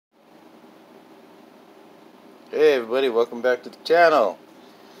Hey everybody, welcome back to the channel.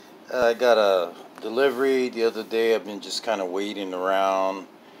 I got a delivery the other day. I've been just kind of waiting around,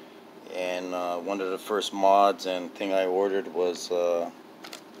 and one of the first mods and thing I ordered was a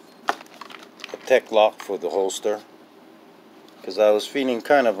tech lock for the holster, because I was feeling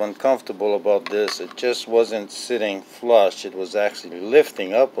kind of uncomfortable about this. It just wasn't sitting flush. It was actually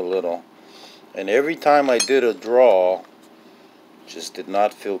lifting up a little, and every time I did a draw, it just did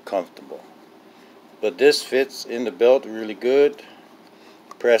not feel comfortable. But this fits in the belt really good.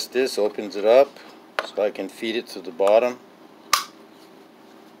 Press this, opens it up so I can feed it to the bottom.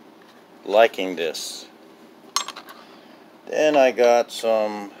 Liking this. Then I got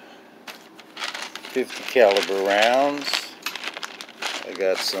some 50 caliber rounds. I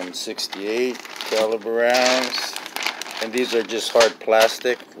got some 68 caliber rounds, and these are just hard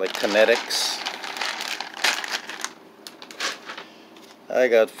plastic like kinetics. I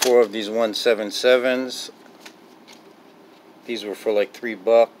got 4 of these 177s. These were for like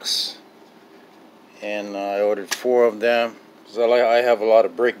 $3, and I ordered 4 of them because I have a lot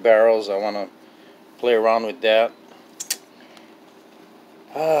of brick barrels. I want to play around with that.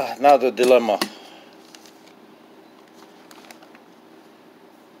 Now the dilemma: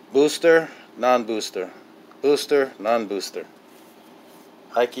 booster, non-booster, booster, non-booster.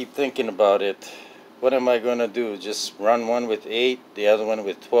 I keep thinking about it. What am I going to do? Just run one with 8, the other one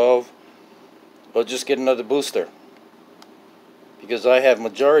with 12, or just get another booster? Because I have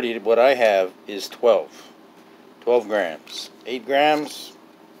majority of what I have is 12 grams. 8 grams,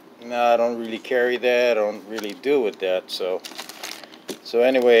 no, I don't really carry that. I don't really deal with that. So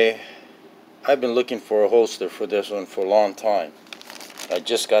anyway, I've been looking for a holster for this one for a long time. I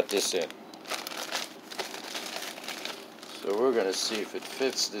just got this in, so we're gonna see if it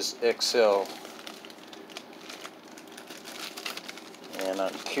fits this XL. And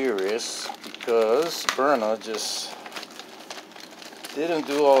I'm curious because Byrna just didn't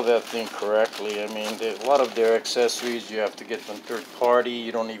do all that thing correctly. I mean, a lot of their accessories you have to get from third party.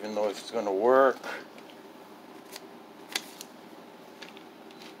 You don't even know if it's going to work.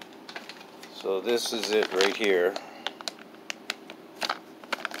 So this is it right here.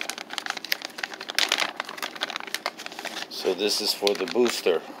 So this is for the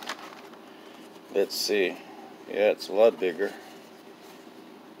booster. Let's see. Yeah, it's a lot bigger.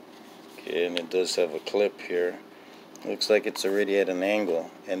 Okay, and it does have a clip here. Looks like it's already at an angle.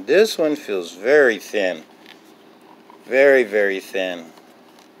 And this one feels very thin. Very, very thin.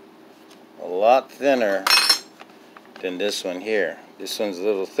 A lot thinner than this one here. This one's a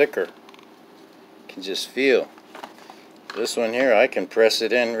little thicker. You can just feel. This one here, I can press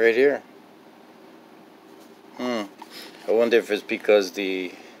it in right here. I wonder if it's because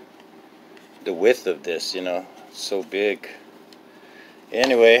the width of this, you know, it's so big.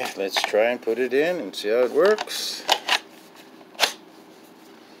 Anyway, let's try and put it in and see how it works.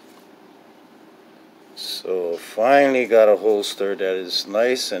 So finally got a holster that is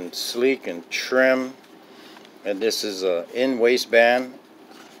nice and sleek and trim, and this is a in waistband.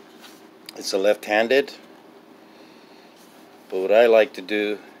 It's a left-handed, but what I like to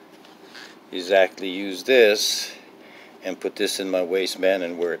do is actually use this and put this in my waistband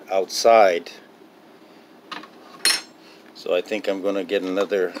and wear it outside. So I think I'm gonna get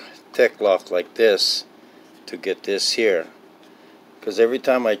another tech lock like this to get this here. Because every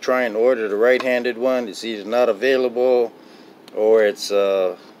time I try and order the right-handed one, it's either not available, or it's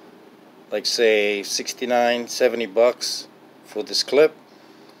like say 69, 70 bucks for this clip.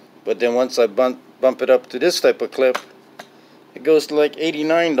 But then once I bump it up to this type of clip, it goes to like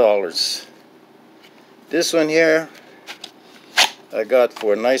 $89. This one here I got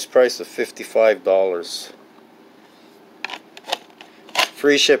for a nice price of $55.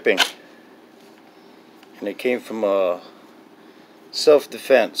 Free shipping. And it came from a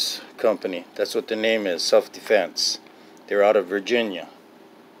self-defense company. That's what the name is, self-defense. They're out of Virginia.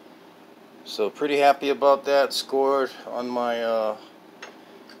 So pretty happy about that. Scored on my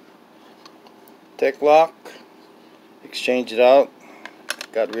tech lock. Exchanged it out.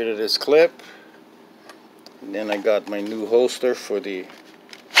 Got rid of this clip. And then I got my new holster for the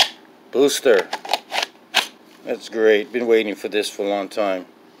booster. That's great. Been waiting for this for a long time.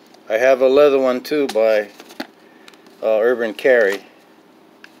 I have a leather one too by Urban Carry.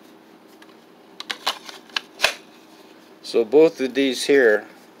 So both of these here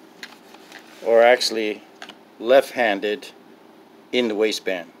are actually left-handed in the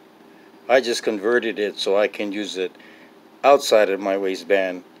waistband. I just converted it so I can use it outside of my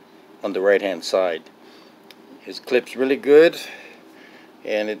waistband on the right hand side. It clips really good,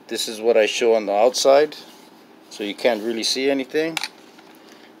 and this is what I show on the outside, so you can't really see anything.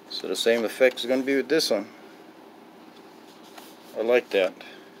 So the same effect is going to be with this one. I like that.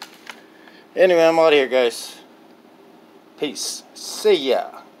 Anyway, I'm out of here, guys. Peace. See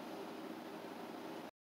ya.